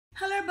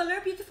Baler,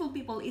 beautiful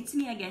people, it's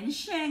me again,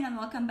 Shing, and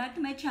welcome back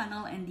to my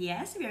channel. And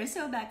yes, we are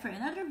so back for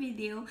another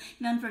video.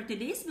 And for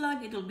today's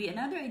vlog, it will be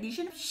another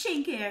edition of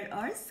Shing Care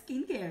or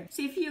skincare.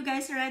 So if you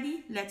guys are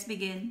ready, let's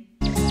begin.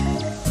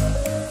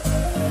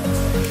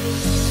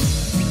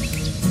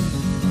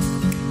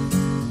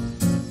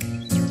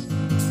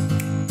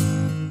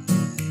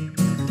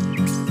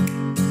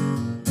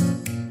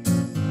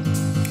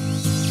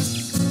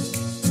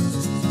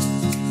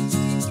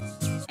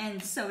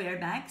 So we are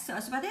back. So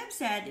as what I have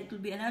said, it will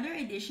be another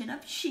edition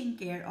of Shing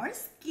Care or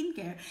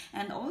skincare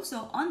and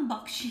also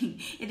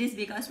unboxing. It is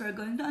because we're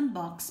going to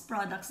unbox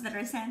products that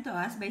are sent to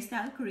us by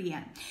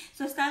Stylekorean.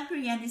 So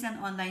Stylekorean is an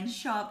online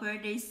shop where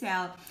they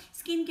sell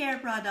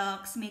skincare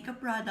products, makeup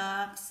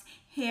products,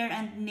 hair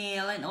and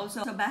nail, and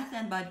also bath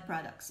and body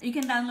products. You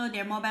can download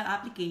their mobile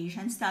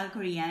application,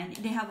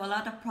 Stylekorean. They have a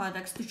lot of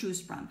products to choose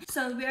from.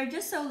 So we are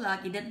just so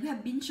lucky that we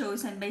have been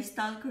chosen by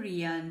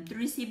Stylekorean to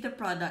receive the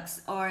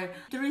products or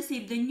to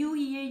receive the new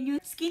year,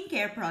 new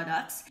skincare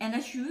products. And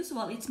as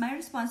usual, it's my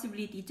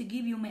responsibility to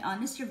give you my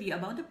honest review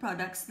about the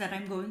products that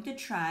I'm going to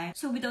try.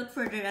 So without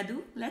further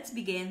ado, let's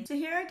begin. So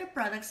here are the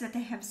products that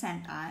they have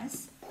sent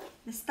us.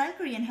 The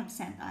Stylekorean have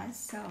sent us.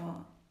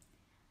 So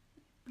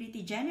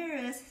pretty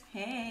generous,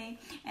 hey.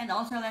 And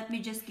also let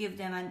me just give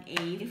them an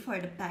A for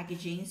the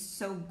packaging.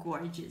 So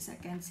gorgeous, I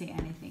can't say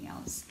anything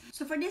else.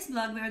 So for this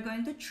vlog, we are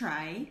going to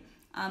try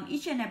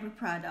each and every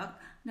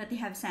product that they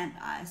have sent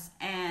us,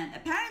 and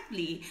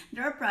apparently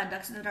there are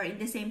products that are in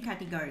the same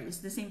categories,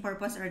 the same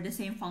purpose or the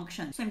same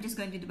function. So I'm just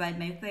going to divide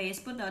my face,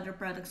 put the other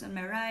products on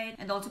my right,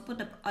 and also put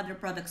the other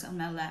products on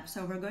my left.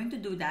 So we're going to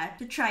do that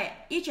to try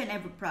each and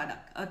every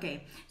product.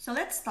 Okay, so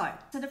let's start.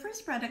 So the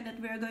first product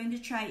that we're going to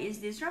try is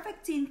this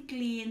Rovectin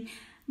Clean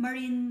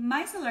Marine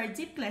Micellar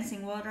Deep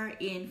Cleansing Water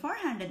in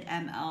 400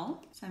 ml.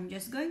 So I'm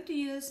just going to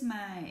use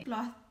my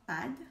cloth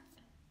pad.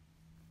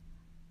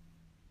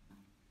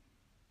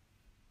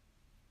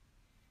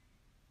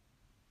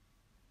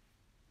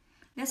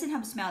 Doesn't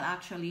have smell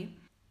actually.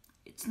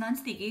 It's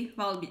non-sticky.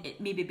 Well,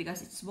 maybe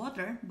because it's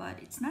water, but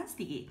it's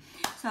non-sticky.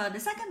 So the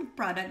second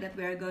product that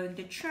we are going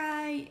to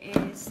try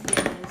is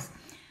this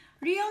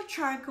Real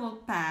Charcoal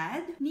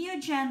Pad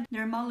Neogen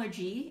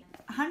DERMALOGY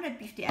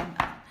 150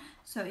 ml.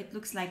 So it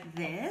looks like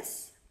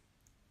this,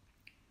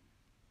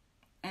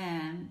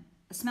 and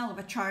a smell of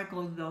a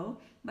charcoal though,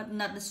 but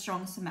not the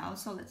strong smell.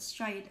 So let's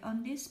try it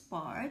on this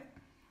part.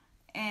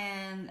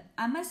 And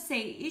I must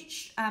say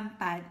each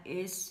pad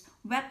is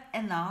wet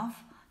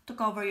enough to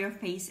cover your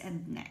face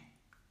and neck,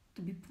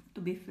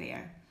 to be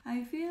fair.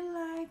 I feel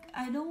like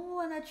I don't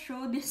want to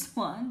throw this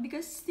one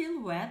because it's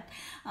still wet.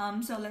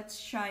 So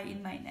let's try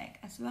in my neck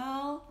as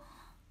well,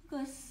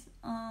 because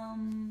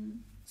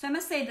so I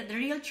must say that the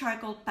Real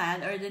Charcoal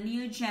Pad or the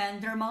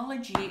Neogen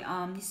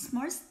DERMALOGY is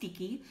more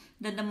sticky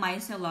than the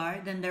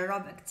Micellar, than the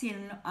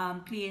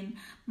Rovectin Clean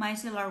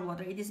Micellar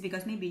Water. It is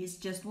because maybe it's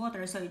just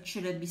water, so it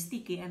shouldn't be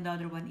sticky, and the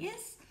other one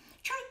is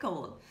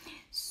charcoal.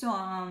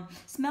 So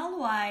smell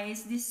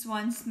wise, this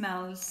one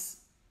smells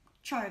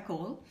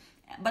charcoal,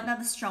 but not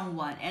a strong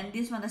one, and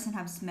this one doesn't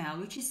have smell,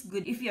 which is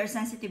good if you're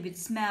sensitive with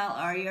smell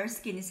or your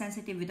skin is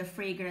sensitive with the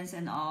fragrance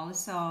and all.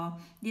 So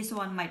this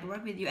one might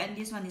work with you, and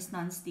this one is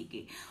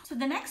non-sticky. So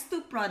the next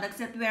two products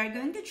that we are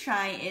going to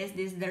try is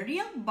this the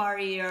Real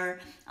Barrier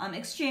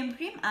Extreme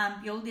Cream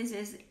Ampoule. This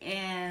is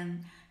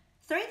in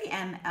 30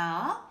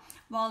 ml,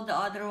 while the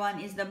other one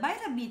is the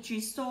Vita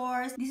B3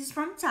 Source. This is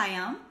from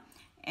Tiam,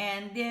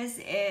 and this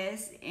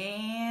is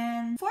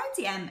in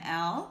 40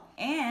 ml.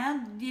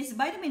 And this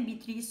vitamin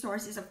B3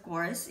 source is, of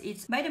course,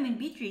 it's vitamin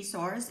B3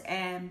 source,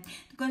 and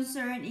the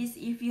concern is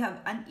if you have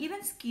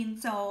uneven skin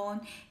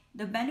tone,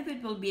 the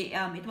benefit will be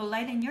it will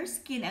lighten your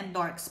skin and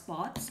dark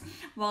spots,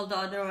 while the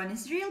other one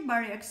is Real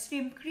Barrier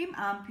Extreme Cream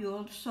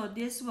Ampoule. So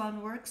this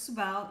one works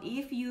well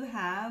if you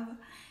have,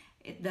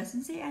 it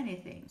doesn't say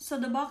anything. So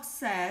the box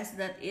says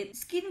that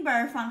it's skin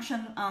barrier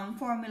function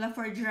formula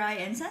for dry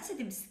and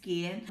sensitive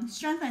skin,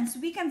 strengthens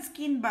weakened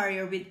skin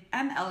barrier with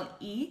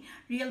MLE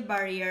Real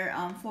Barrier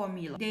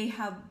formula. They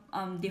have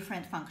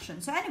different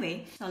functions. So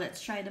anyway, so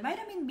let's try the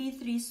vitamin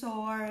B3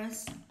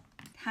 source.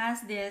 It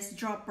has this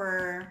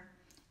dropper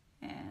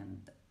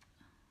and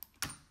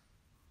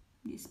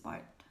this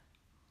part.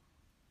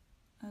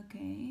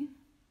 Okay,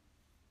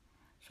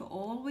 so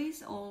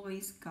always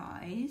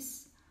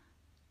guys,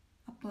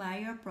 apply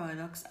your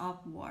products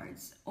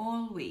upwards,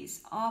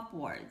 always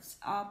upwards.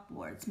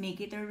 Make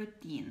it a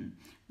routine.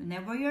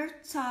 Whenever you're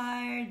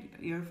tired,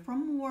 you're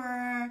from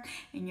work,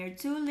 and you're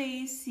too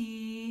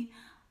lazy,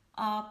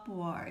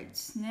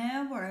 upwards.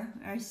 Never,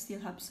 I still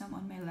have some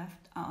on my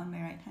left, on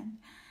my right hand.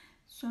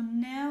 So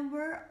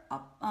never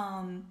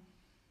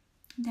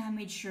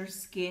damage your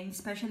skin,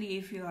 especially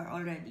if you are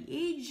already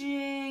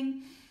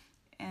aging.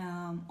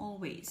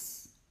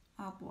 Always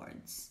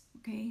upwards.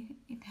 Okay,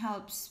 it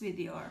helps with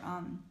your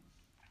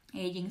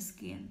aging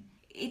skin.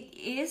 It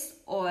is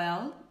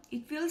oil.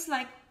 It feels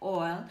like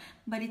oil,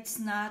 but it's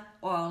not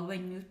oil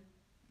when you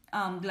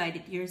glide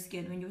it to your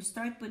skin. When you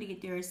start putting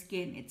it to your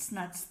skin, it's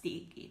not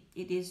sticky.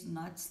 It is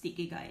not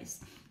sticky,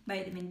 guys.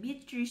 vitamin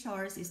B3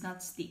 source, is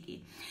not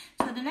sticky.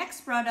 So the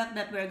next product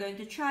that we're going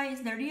to try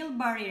is the Real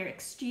Barrier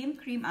Extreme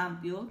Cream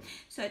Ampoule.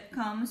 So it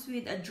comes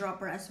with a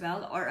dropper as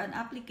well, or an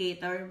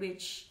applicator,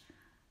 which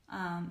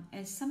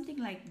is something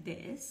like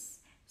this.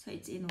 So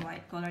it's in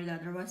white color. The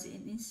other one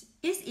is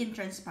in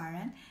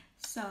transparent.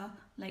 So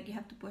like you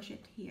have to push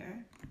it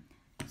here.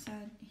 So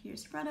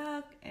here's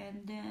product,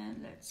 and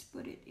then let's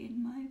put it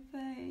in my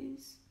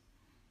face.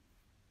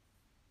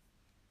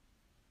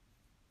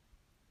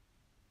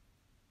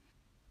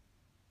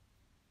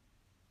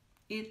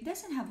 It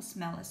doesn't have a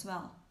smell as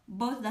well.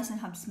 Both doesn't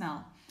have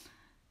smell.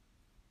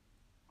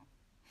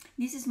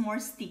 This is more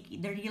sticky.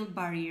 The Real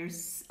Barrier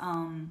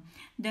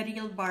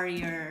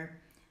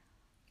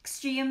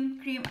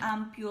Extreme Cream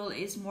Ampoule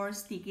is more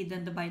sticky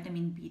than the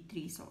vitamin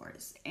B3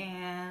 source,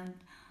 and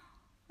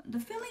the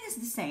feeling is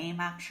the same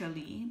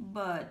actually,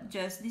 but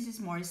just this is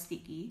more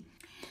sticky.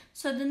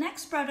 So the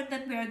next product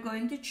that we are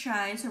going to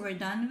try, so we're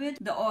done with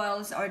the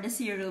oils or the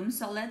serums,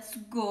 so let's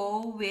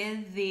go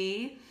with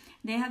they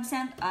have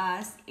sent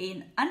us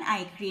in an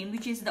eye cream,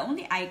 which is the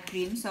only eye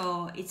cream,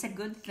 so it's a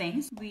good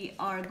thing. We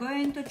are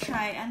going to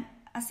try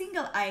a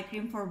single eye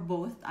cream for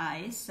both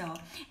eyes. So,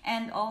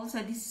 and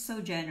also this is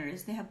so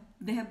generous. They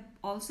have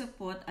also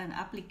put an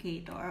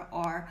applicator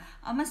or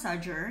a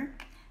massager.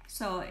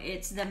 So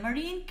it's the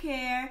Marine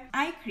Care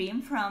eye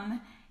cream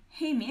from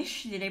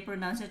Heimish. Did I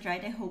pronounce it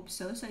right? I hope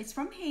so. So it's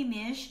from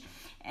Heimish,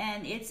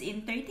 and it's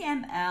in 30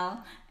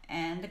 ml,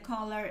 and the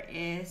color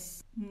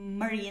is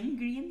marine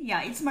green.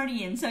 Yeah, it's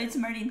marine, so it's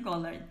marine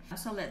colored.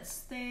 So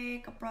let's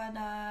take a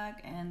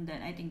product, and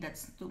then I think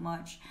that's too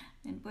much,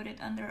 and put it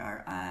under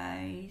our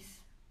eyes.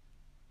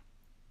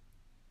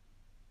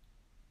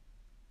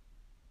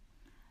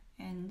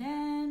 And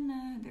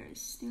then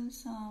there's still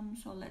some,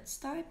 so let's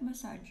start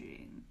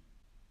massaging.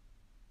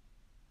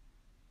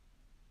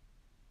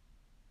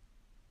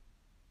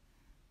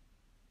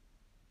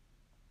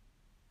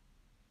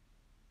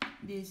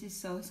 This is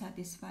so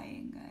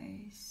satisfying,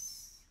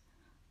 guys.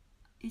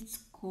 It's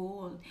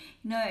cold.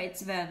 You know,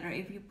 it's better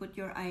if you put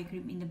your eye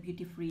cream in the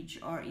beauty fridge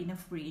or in a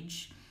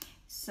fridge,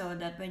 so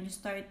that when you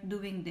start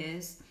doing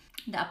this,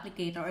 the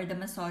applicator or the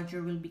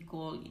massager will be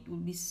cold. It will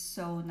be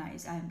so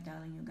nice. I'm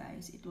telling you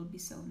guys, it will be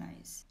so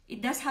nice.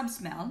 It does have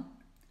smell,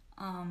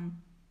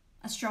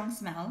 a strong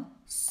smell.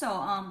 So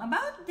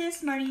about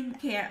this Marine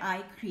Care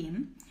eye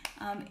cream,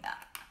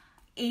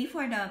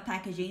 for the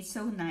packaging, it's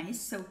so nice,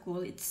 so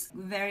cool. It's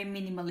very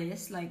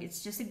minimalist, like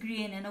it's just a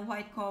green and a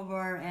white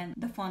cover, and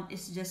the font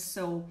is just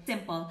so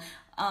simple.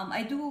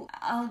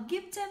 I'll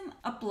give them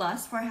a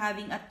plus for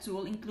having a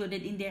tool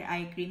included in their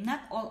eye cream.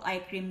 Not all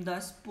eye cream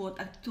does put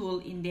a tool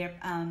in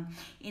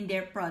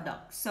their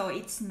product, so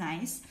it's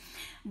nice.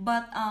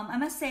 But I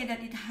must say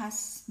that it has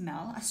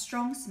smell, a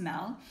strong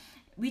smell,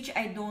 which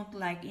I don't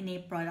like in a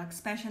product,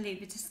 especially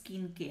if it's a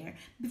skincare.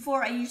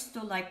 Before, I used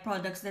to like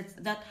products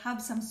that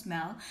have some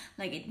smell,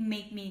 like it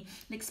make me,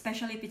 like,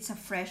 especially if it's a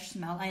fresh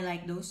smell, I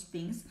like those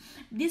things.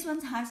 This one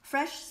has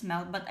fresh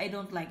smell, but I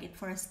don't like it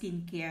for a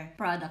skincare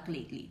product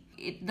lately.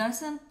 It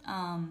doesn't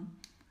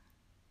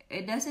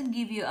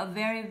give you a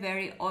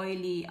very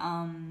oily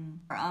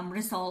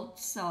result.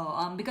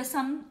 So because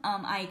some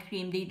eye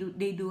cream,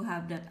 they do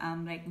have that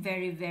like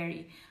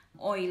very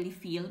oily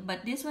feel,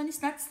 but this one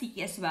is not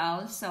sticky as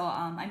well, so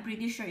I'm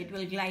pretty sure it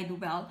will glide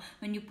well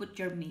when you put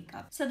your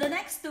makeup. So the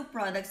next two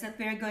products that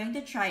we're going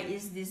to try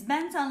is this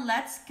Benton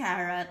Let's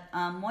Carrot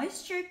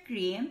Moisture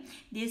Cream.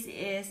 This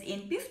is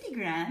in 50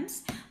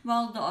 grams,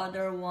 while the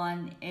other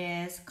one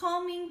is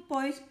Calming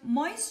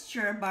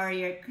Moisture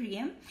Barrier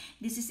Cream.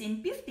 This is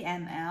in 50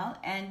 ml,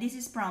 and this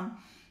is from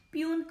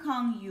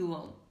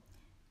Pyunkang.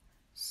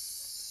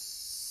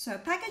 So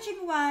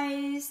packaging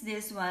wise,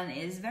 this one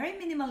is very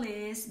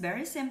minimalist,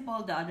 very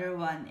simple. The other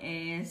one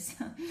is,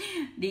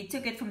 they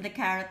took it from the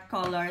carrot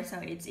color, so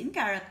it's in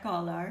carrot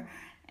color.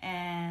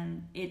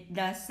 And it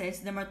does says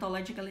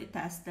dermatologically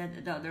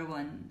tested. The other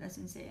one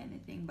doesn't say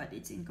anything, but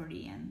it's in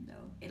Korean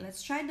though. Okay,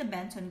 let's try the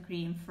Benton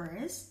cream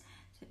first.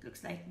 So it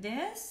looks like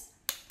this.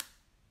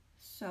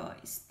 So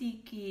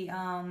sticky,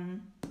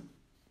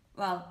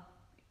 well,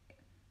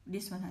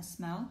 this one has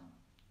smell.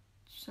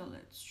 So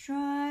let's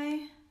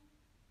try.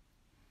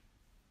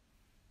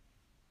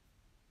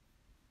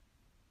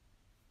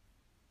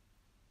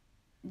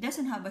 It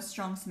doesn't have a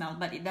strong smell,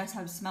 but it does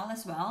have smell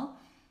as well.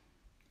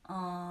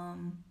 I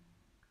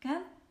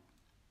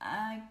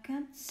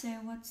can't say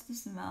what's the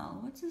smell.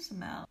 What's the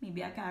smell?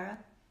 Maybe a carrot?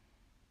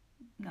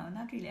 No,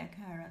 not really a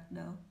carrot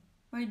though.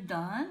 We're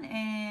done,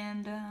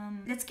 and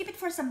let's keep it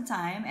for some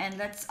time, and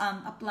let's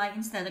apply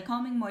instead the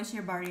Calming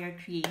Moisture Barrier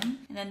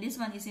Cream. And then this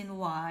one is in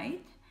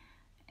white,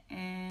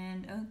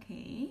 and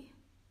okay,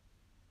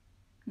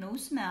 no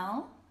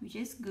smell, which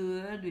is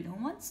good. We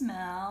don't want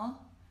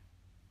smell.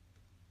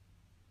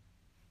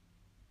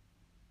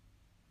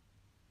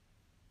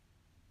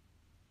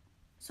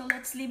 So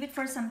let's leave it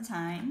for some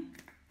time,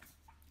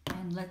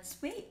 and let's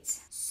wait.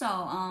 So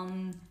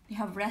they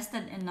have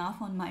rested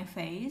enough on my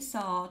face,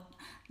 so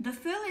the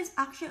feel is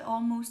actually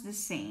almost the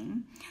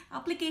same.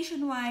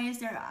 Application wise,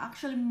 they're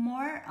actually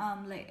more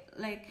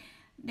like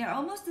they're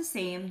almost the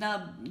same.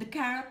 The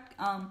carrot,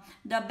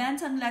 the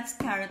Benton Let's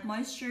Carrot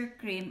Moisture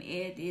Cream,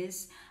 it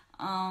is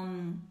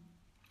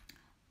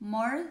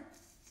more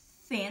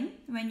thin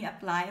when you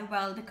apply,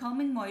 while the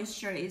Calming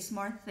Moisture is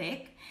more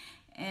thick.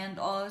 And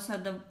also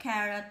the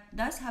carrot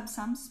does have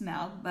some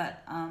smell,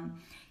 but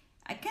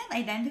I can't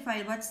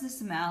identify what's the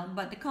smell.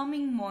 But the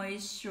Calming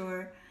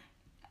Moisture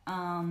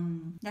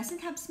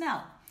doesn't have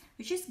smell,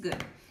 which is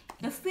good.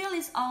 The feel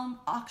is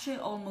actually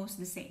almost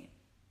the same.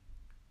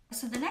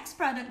 So the next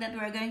product that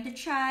we're going to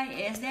try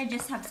is, they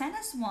just have sent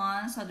us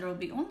one, so there will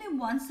be only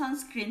one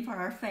sunscreen for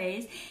our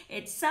face.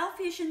 It's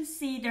Fusion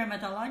C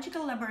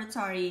Dermatological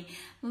Laboratory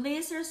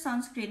Laser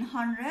Sunscreen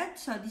 100.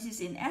 So this is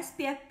in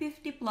SPF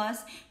 50+,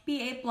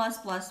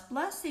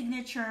 PA+++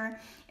 signature,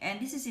 and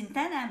this is in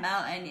 10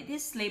 ml, and it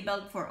is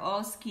labeled for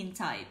all skin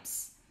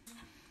types.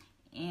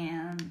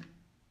 And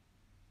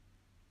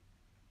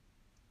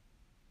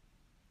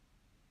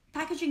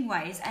packaging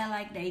wise, I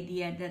like the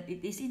idea that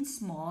it is in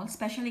small,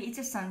 especially it's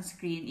a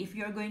sunscreen. If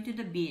you're going to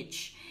the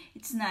beach,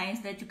 it's nice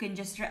that you can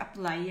just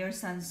reapply your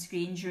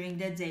sunscreen during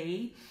the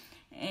day.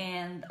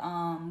 And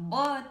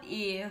but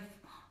if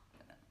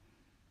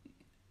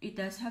it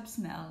does have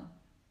smell,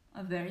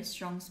 a very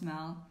strong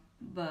smell,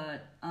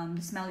 but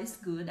the smell is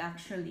good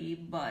actually,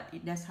 but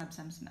it does have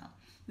some smell,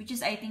 which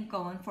is I think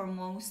common for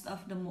most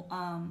of the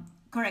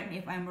correct me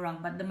if I'm wrong,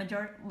 but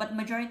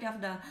majority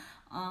of the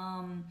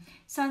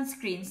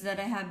sunscreens that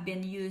I have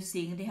been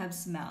using, they have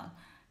smell.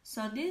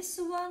 So this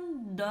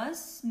one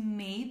does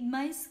made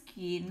my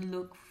skin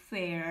look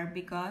fair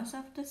because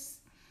of this,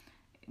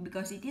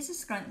 because it is a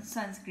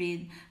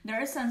sunscreen. There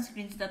are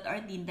sunscreens that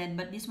are tinted,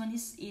 but this one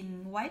is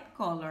in white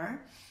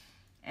color,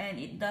 and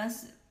it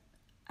does,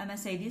 I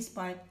must say, this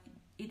part,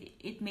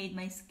 it made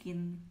my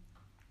skin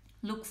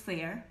look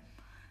fair,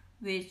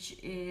 which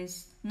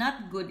is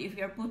not good if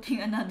you're putting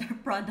another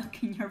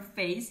product in your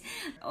face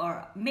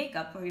or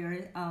makeup for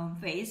your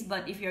face.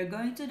 But if you're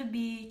going to the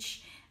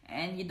beach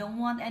and you don't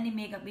want any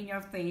makeup in your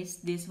face,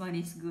 this one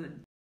is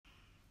good.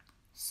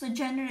 So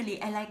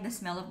generally, I like the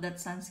smell of that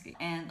sunscreen,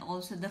 and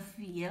also the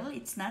feel.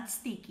 It's not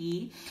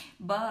sticky,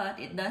 but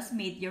it does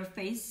make your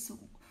face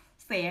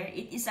fair.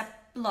 It is a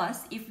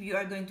plus if you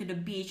are going to the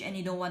beach and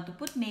you don't want to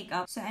put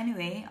makeup. So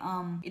anyway,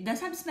 it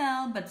does have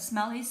smell, but the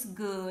smell is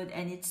good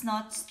and it's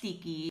not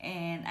sticky.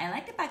 And I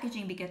like the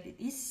packaging because it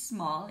is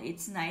small.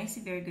 It's nice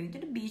if you're going to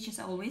the beach. As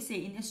I always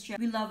say, in Australia,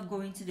 we love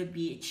going to the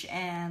beach,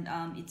 and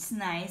it's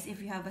nice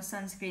if you have a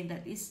sunscreen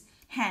that is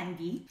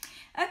handy.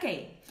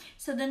 Okay,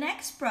 so the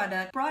next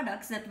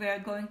products that we are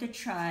going to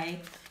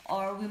try,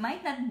 or we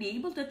might not be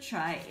able to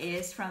try,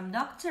 is from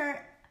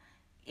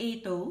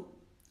Dr.ato,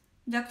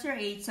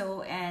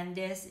 and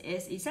this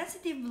is a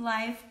sensitive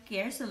life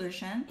care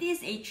solution. It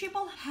is a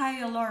triple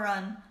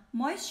hyaluron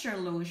moisture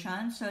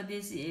lotion. So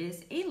this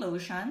is a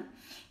lotion,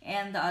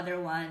 and the other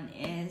one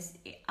is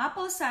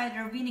apple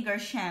cider vinegar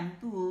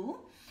shampoo,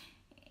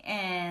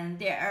 and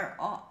they are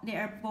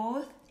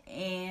both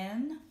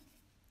in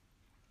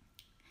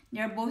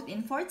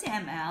 40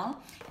 ml,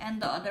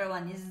 and the other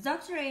one is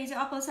Dr.ato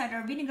apple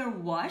cider vinegar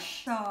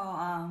wash. So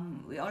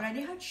we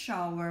already had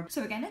shower,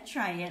 so we're gonna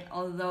try it,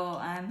 although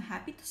I'm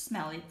happy to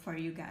smell it for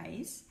you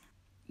guys.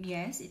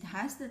 Yes, it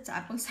has that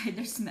apple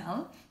cider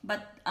smell,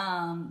 but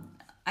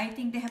I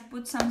think they have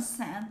put some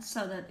scent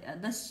so that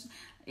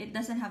it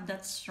doesn't have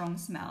that strong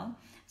smell.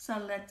 So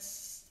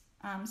let's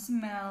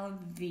smell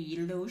the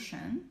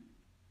lotion.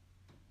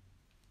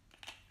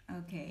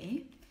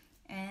 Okay,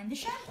 and the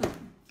shampoo.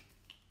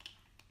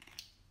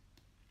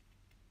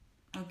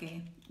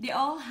 Okay, they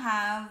all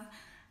have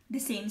the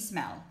same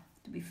smell,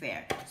 to be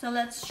fair. So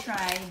let's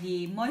try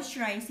the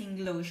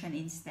moisturizing lotion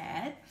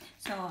instead.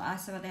 So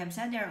as what I have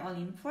said, they're all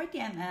in 40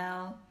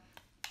 ml,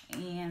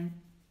 and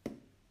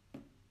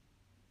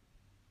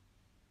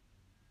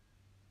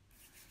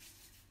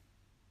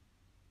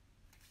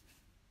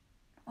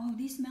oh,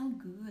 they smell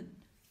good.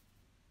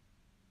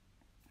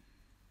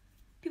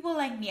 People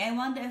like me, I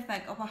want the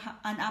effect of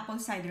an apple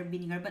cider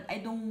vinegar, but I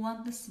don't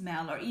want the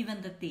smell or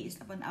even the taste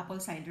of an apple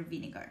cider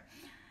vinegar.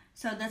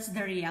 So that's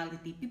the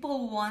reality.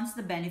 People want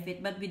the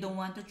benefit, but we don't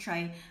want to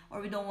try, or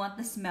we don't want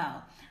the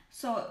smell.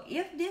 So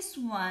if this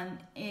one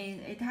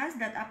it has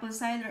that apple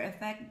cider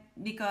effect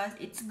because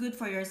it's good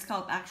for your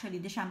scalp. Actually,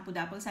 the shampoo, the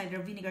apple cider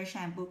vinegar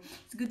shampoo,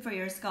 it's good for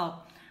your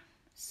scalp.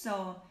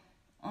 So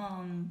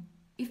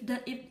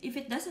if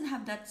it doesn't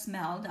have that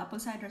smell, the apple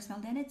cider smell,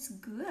 then it's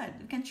good.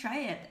 You can try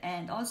it.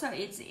 And also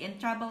it's in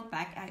travel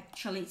pack.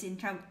 Actually,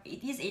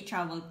 it is a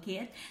travel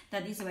kit.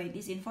 That is why it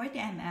is in 40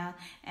 ml,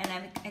 and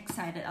I'm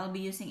excited. I'll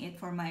be using it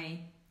for my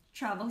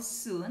travel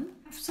soon.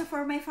 So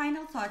for my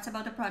final thoughts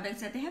about the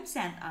products that they have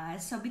sent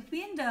us, so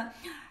between the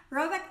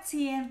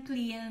Rovectin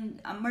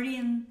Clean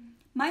Marine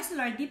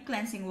Micellar Deep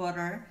Cleansing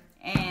Water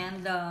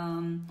and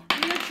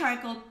Real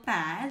Charcoal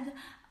Pad,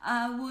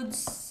 I would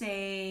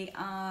say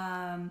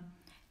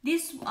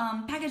This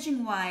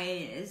packaging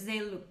wise,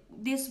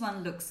 this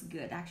one looks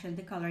good. Actually,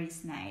 the color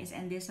is nice,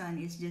 and this one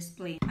is just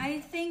plain. I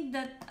think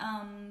that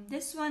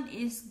this one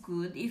is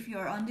good if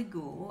you're on the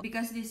go,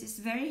 because this is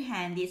very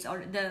handy. It's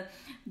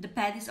the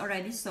pad is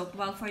already soaked,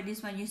 while for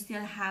this one you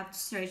still have to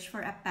search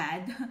for a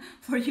pad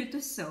for you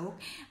to soak.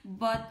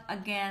 But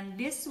again,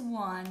 this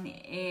one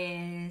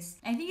is,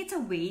 I think it's a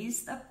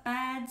waste of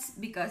pads,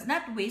 because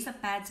not waste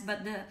of pads,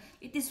 but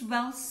it is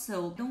well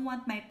soaked. I don't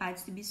want my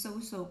pads to be so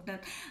soaked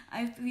that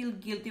I feel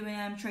guilty when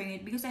I'm trying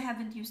it, because I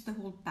haven't used the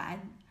whole pad.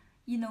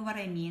 You know what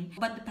I mean?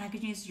 But the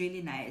packaging is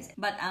really nice.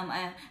 But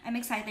I'm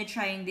excited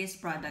trying this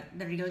product,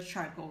 the real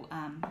charcoal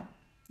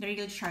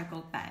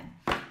pad.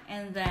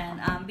 And then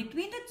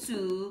between the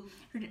two,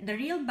 the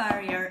Real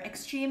Barrier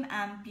Extreme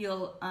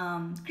Ampoule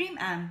Cream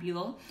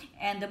Ampoule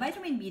and the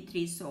Vitamin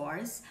B3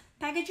 Source.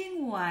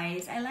 Packaging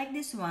wise, I like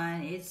this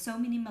one. It's so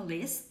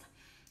minimalist,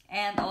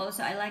 and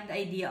also I like the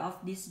idea of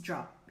this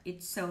drop.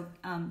 It's so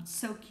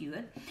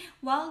cute.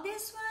 While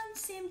this one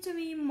seemed to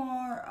be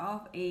more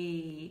of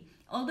a,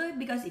 although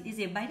because it is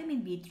a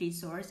vitamin B3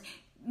 source,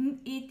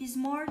 it is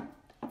more,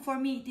 for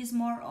me, it is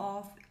more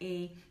of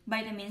a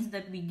vitamins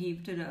that we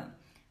give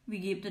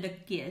to the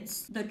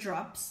kids, the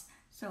drops.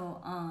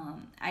 So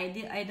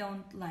I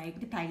don't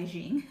like the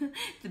packaging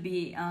to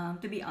be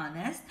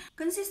honest.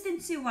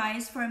 Consistency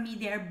wise, for me,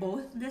 they are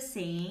both the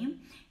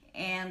same.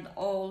 And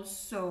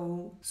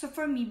also, so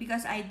for me,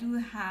 because I do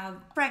have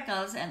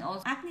freckles and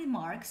also acne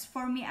marks,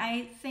 for me,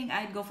 I think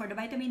I'd go for the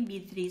vitamin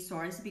B3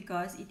 source,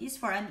 because it is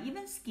for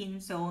uneven skin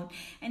tone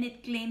and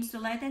it claims to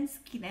lighten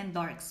skin and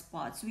dark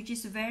spots, which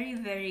is very,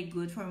 very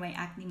good for my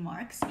acne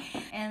marks.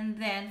 And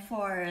then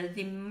for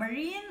the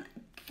Marine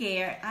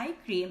Care eye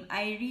cream,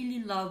 I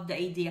really love the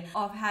idea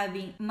of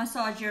having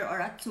massager or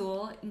a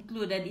tool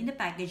included in the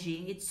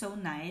packaging. It's so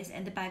nice,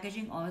 and the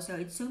packaging also,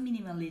 it's so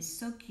minimalist,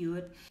 so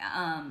cute.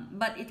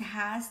 But it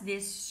has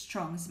this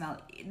strong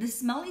smell. The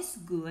smell is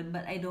good,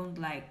 but I don't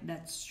like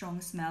that strong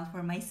smell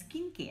for my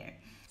skincare.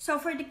 So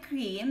for the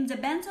cream, the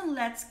Benton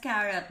Let's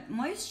Carrot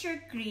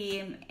Moisture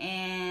Cream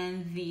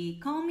and the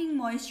Calming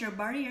Moisture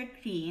Barrier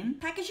Cream.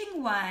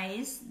 Packaging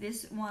wise,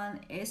 this one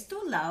is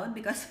too loud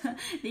because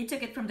they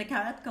took it from the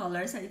carrot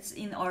color, so it's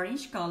in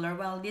orange color,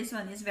 while this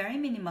one is very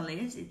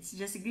minimalist. It's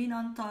just green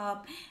on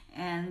top,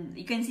 and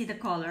you can see the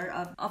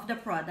color of the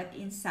product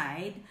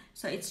inside,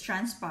 so it's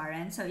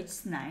transparent, so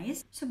it's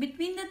nice. So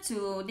between the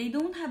two, they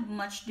don't have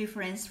much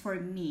difference for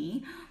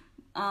me.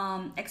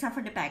 Except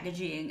for the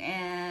packaging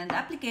and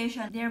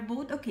application, they're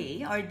both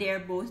okay, or they're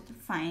both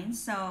fine,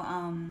 so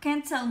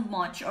can't tell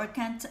much or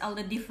can't tell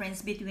the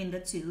difference between the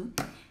two.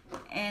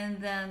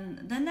 And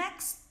then the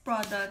next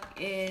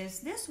product is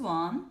this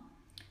one,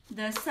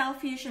 the Cell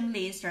Fusion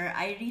Laser.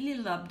 I really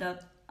love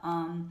that.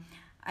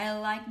 I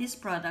like this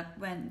product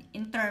when,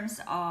 in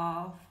terms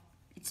of,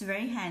 it's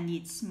very handy,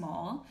 it's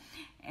small,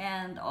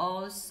 and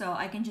also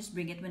I can just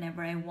bring it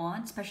whenever I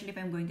want, especially if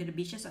I'm going to the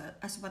beaches,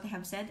 as what I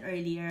have said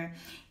earlier.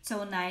 It's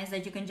so nice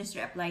that you can just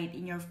reapply it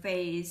in your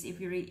face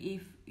if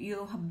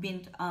you have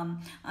been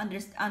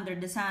under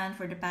the sun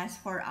for the past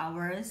 4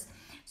 hours.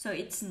 So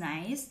it's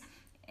nice.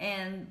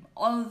 And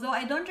although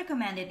I don't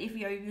recommend it if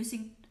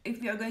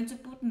you're going to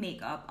put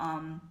makeup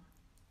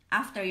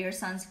after your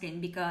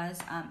sunscreen, because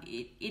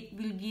it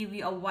will give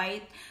you a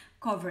white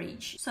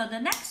coverage. So the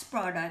next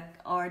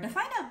product, or the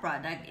final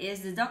product,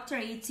 is the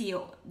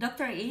Dr.ato,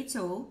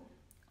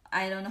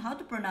 I don't know how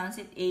to pronounce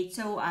it,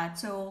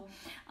 Ato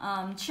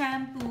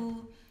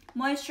shampoo,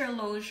 moisture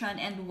lotion,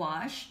 and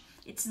wash.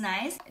 It's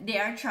nice. They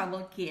are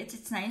travel kits.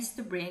 It's nice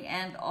to bring,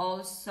 and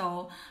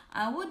also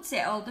I would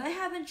say, although I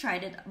haven't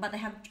tried it, but I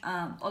have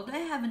although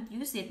I haven't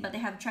used it, but I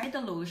have tried the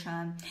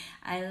lotion.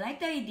 I like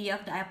the idea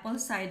of the apple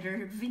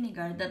cider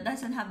vinegar that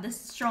doesn't have the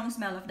strong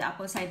smell of the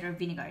apple cider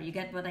vinegar. You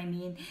get what I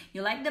mean?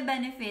 You like the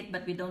benefit,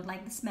 but we don't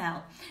like the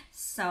smell.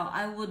 So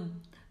I would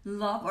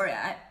love, or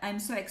I'm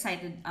so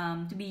excited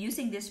to be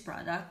using this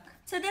product.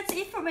 So that's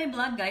it for my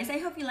vlog, guys. I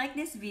hope you like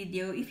this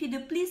video. If you do,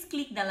 please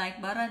click the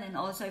like button, and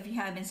also if you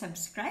haven't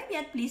subscribed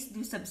yet, please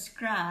do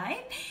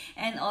subscribe,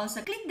 and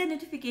also click the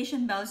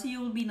notification bell so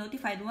you will be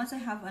notified once I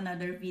have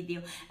another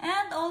video.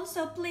 And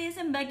also, please,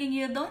 I'm begging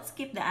you, don't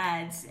skip the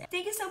ads.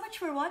 Thank you so much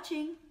for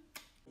watching.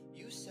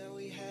 You said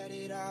we had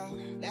it all,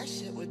 that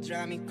shit would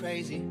drive me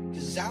crazy.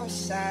 Cause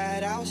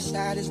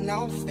outside is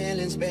no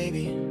feelings,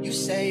 baby. You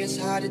say it's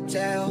hard to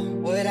tell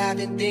what I've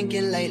been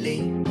thinking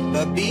lately,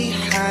 but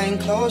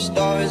behind closed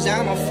doors,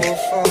 I'm a fool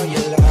for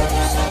your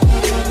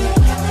love.